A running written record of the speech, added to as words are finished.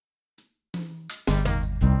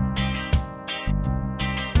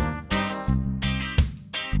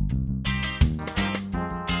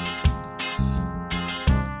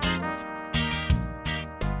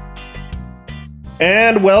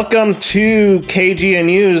And welcome to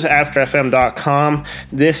KGNU's AfterFM.com.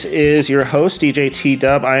 This is your host, DJ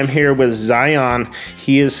T-Dub. I am here with Zion.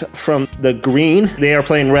 He is from The Green. They are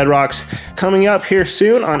playing Red Rocks coming up here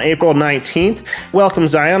soon on April 19th. Welcome,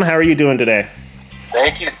 Zion. How are you doing today?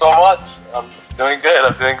 Thank you so much. I'm doing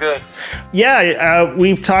good. Yeah,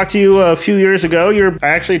 we've talked to you a few years ago. I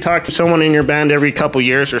actually talk to someone in your band every couple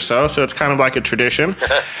years or so it's kind of like a tradition.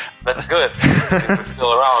 That's good. We're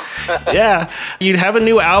still around. Yeah, you have a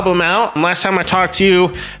new album out. Last time I talked to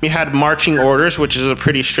you, you had Marching Orders, which is a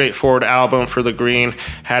pretty straightforward album for The Green.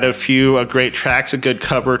 Had a few great tracks, a good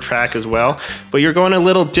cover track as well. But you're going a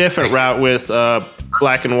little different route with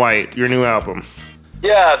Black and White, your new album.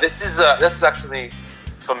 Yeah, this is actually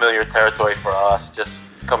familiar territory for us, just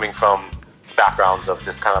coming from backgrounds of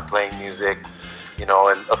just kind of playing music, in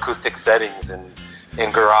acoustic settings and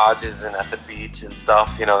in garages and at the beach and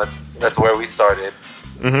stuff. That's where we started,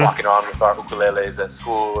 walking around with our ukuleles at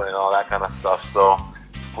school and all that kind of stuff. So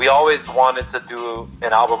we always wanted to do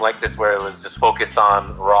an album like this where it was just focused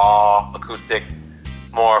on raw acoustic,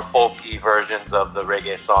 more folky versions of the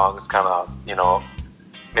reggae songs, kind of,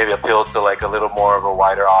 maybe appeal to like a little more of a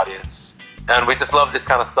wider audience. And we just love this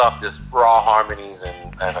kind of stuff, just raw harmonies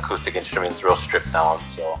and acoustic instruments real stripped down.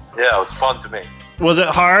 So yeah, it was fun to make. Was it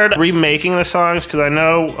hard remaking the songs? Because I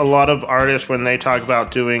know a lot of artists, when they talk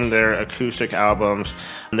about doing their acoustic albums,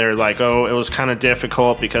 they're like, oh, it was kind of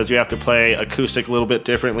difficult because you have to play acoustic a little bit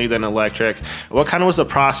differently than electric. What kind of was the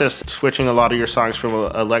process switching a lot of your songs from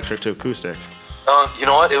electric to acoustic? You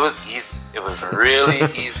know what? It was easy. It was really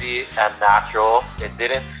easy and natural. It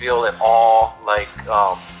didn't feel at all like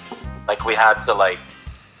we had to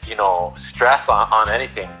stress on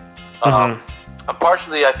anything. And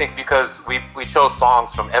partially, I think, because we chose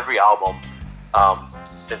songs from every album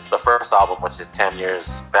since the first album, which is 10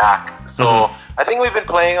 years back. So I think we've been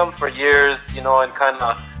playing them for years, and kind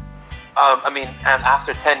of, and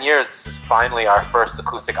after 10 years, this is finally our first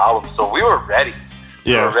acoustic album. So we were ready.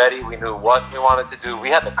 We were ready. We knew what we wanted to do. We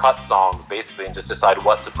had to cut songs, basically, and just decide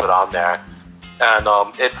what to put on there. And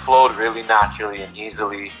it flowed really naturally and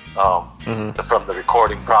easily from the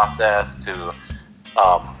recording process to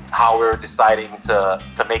how we were deciding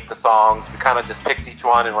to make the songs. We kind of just picked each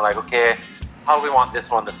one and we're like, okay, how do we want this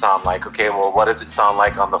one to sound like? Okay, well, what does it sound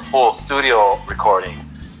like on the full studio recording?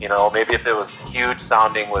 Maybe if it was huge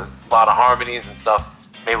sounding with a lot of harmonies and stuff,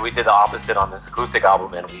 maybe we did the opposite on this acoustic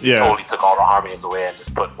album and we totally took all the harmonies away and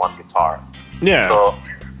just put one guitar. Yeah. So,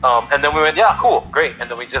 and then we went, yeah, cool, great.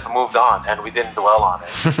 And then we just moved on and we didn't dwell on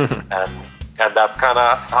it. and that's kind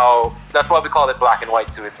of that's why we call it Black and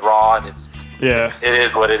White too. It's raw and it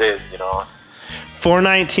is what it is,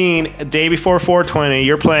 419, day before 420,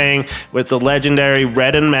 you're playing with the legendary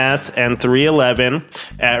Red and Meth and 311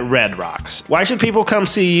 at Red Rocks. Why should people come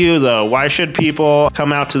see you, though? Why should people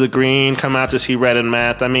come out to the Green, come out to see Red and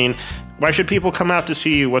Meth? I mean, why should people come out to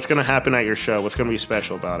see you? What's going to happen at your show? What's going to be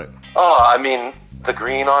special about it? The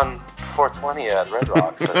Green on 420 at Red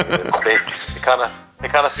Rocks. It kind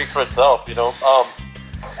of speaks for itself, I'm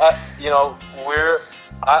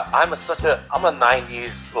a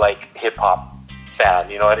 90s like hip hop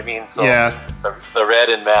fan, you know what I mean? So the Red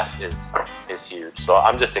and Meth is huge. So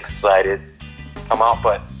I'm just excited to come out.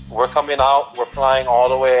 But we're coming out. We're flying all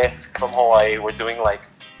the way from Hawaii. We're doing like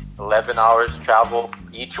 11 hours travel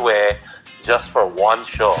each way just for one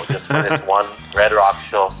show, just for this one Red Rock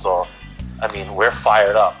show. So we're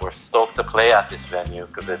fired up. We're stoked to play at this venue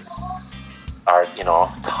because it's our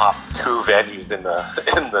top two venues in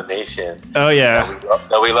the nation. Oh yeah,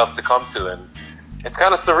 that we love to come to, and it's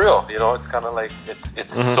kind of surreal. It's kind of like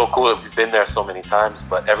it's so cool. We've been there so many times,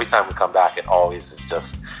 but every time we come back, it always is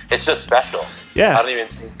just special. Yeah, I don't even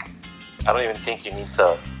think you need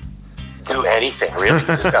to do anything really. You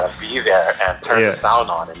just gotta be there and turn the sound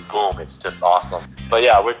on, and boom, it's just awesome. But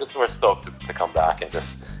yeah, we're stoked to come back and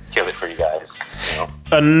just kill it for you guys.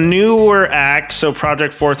 A newer act, so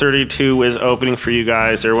Project 432 is opening for you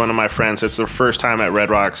guys. They're one of my friends. It's their first time at Red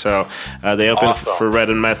Rock, so they opened for Red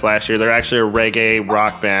and Meth last year. They're actually a reggae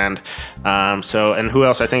rock band. And who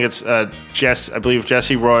else? I think it's I believe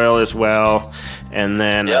Jesse Royal as well. And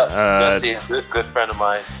then Jesse's a good friend of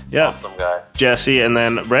mine. Yeah, awesome guy. Jesse, and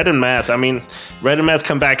then Red and Meth. Red and Meth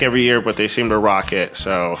come back every year, but they seem to rock it,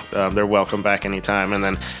 so they're welcome back anytime. And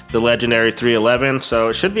then the legendary 311. So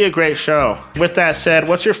it should be a great show. With that said,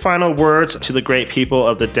 what's your final words to the great people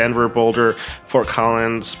of the Denver, Boulder, Fort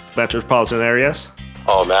Collins metropolitan areas?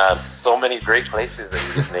 Oh man, so many great places that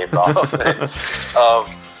you just named off.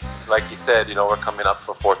 Like you said, we're coming up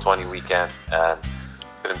for 420 weekend, and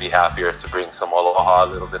couldn't be happier to bring some aloha, a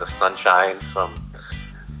little bit of sunshine from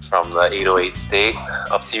the 808 state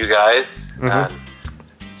up to you guys. And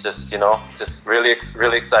just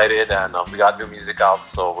really excited, and we got new music out,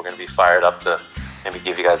 so we're gonna be fired up to maybe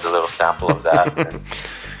give you guys a little sample of that,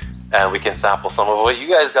 and we can sample some of what you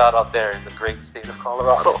guys got out there in the great state of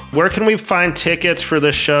Colorado. Where can we find tickets for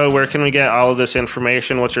this show? Where can we get all of this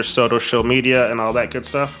information? What's your social media and all that good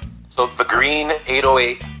stuff? So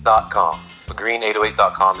thegreen808.com.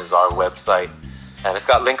 Thegreen808.com is our website, and it's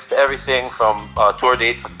got links to everything from tour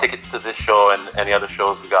dates with tickets to this show and any other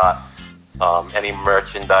shows we got, any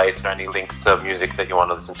merchandise or any links to music that you want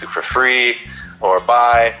to listen to for free or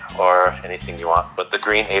buy or anything you want. But the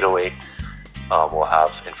Green 808 will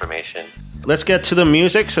have information. Let's get to the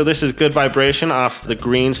music. So this is Good Vibration off the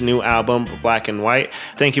Green's new album, Black and White.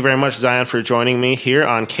 Thank you very much, Zion, for joining me here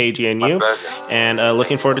on KGNU. My pleasure. And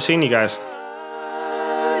looking forward to seeing you guys.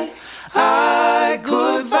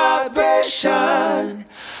 Good vibration.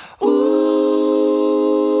 Ooh,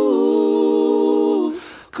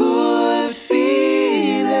 good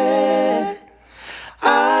feeling.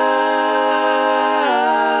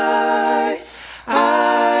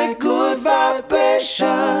 I good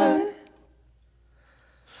vibration.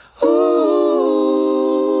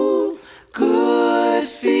 Ooh, good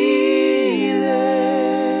feeling.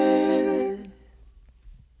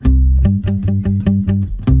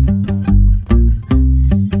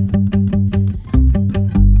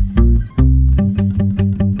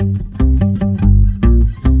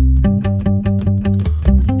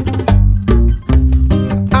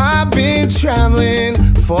 Traveling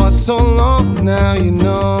for so long now, you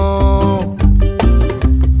know,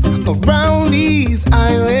 around these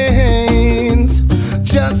islands,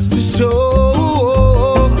 just to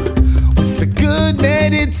show with a good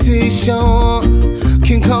meditation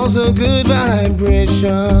can cause a good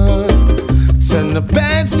vibration, turn a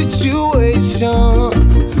bad situation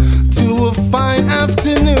to a fine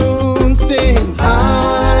afternoon. Sing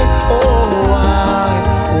I've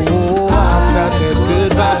got that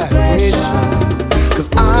good vibration. 'Cause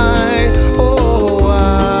I've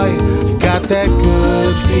got that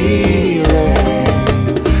good feeling.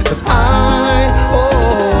 'Cause I've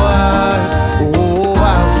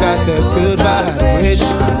got that good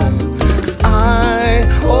vibration. 'Cause I've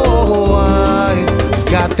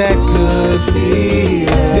got that good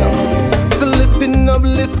feeling. So listen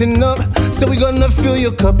up. So we gonna fill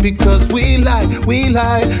your cup because we like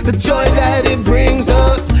the joy that it brings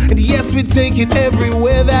us. And yes, we take it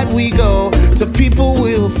everywhere that we go. So people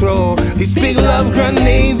will throw these big love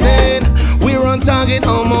grenades, and we're on target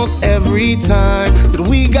almost every time. So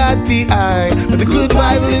we got the eye for the good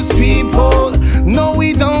vibeless people. No,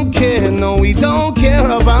 we don't care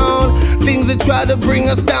about things that try to bring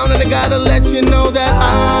us down. And I gotta let you know that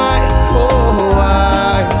I've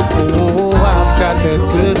got that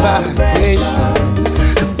good vibration.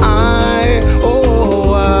 'Cause I've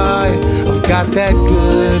got that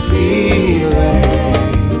good feeling.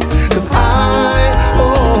 'Cause I've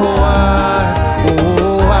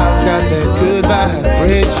got that good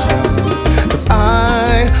vibration. 'Cause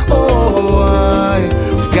I've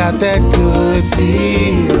got that good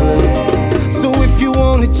feeling. So if you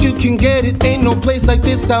want it, you can get it. Ain't no place like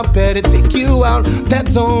this, I better take you out that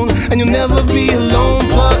zone, and you'll never be alone.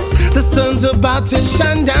 Plus, the sun's about to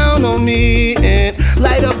shine down on me and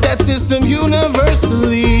light up that system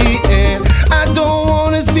universally. And I don't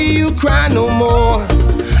wanna see you cry no more.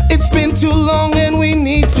 It's been too long and we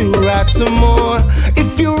need to rock some more.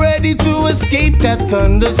 If you're ready to escape that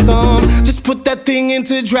thunderstorm, just put that thing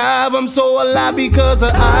into drive. I'm so alive because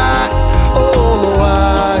I've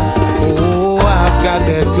got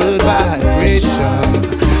that good vibration.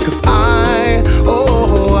 'Cause I've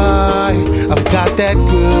got that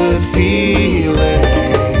good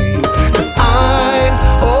feeling. 'Cause I've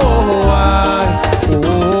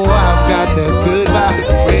got that good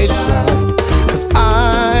vibration. 'Cause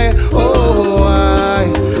I've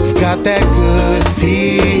got that good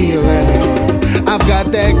feeling. I've got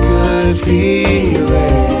that good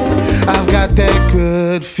feeling. I've got that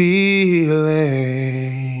good feeling.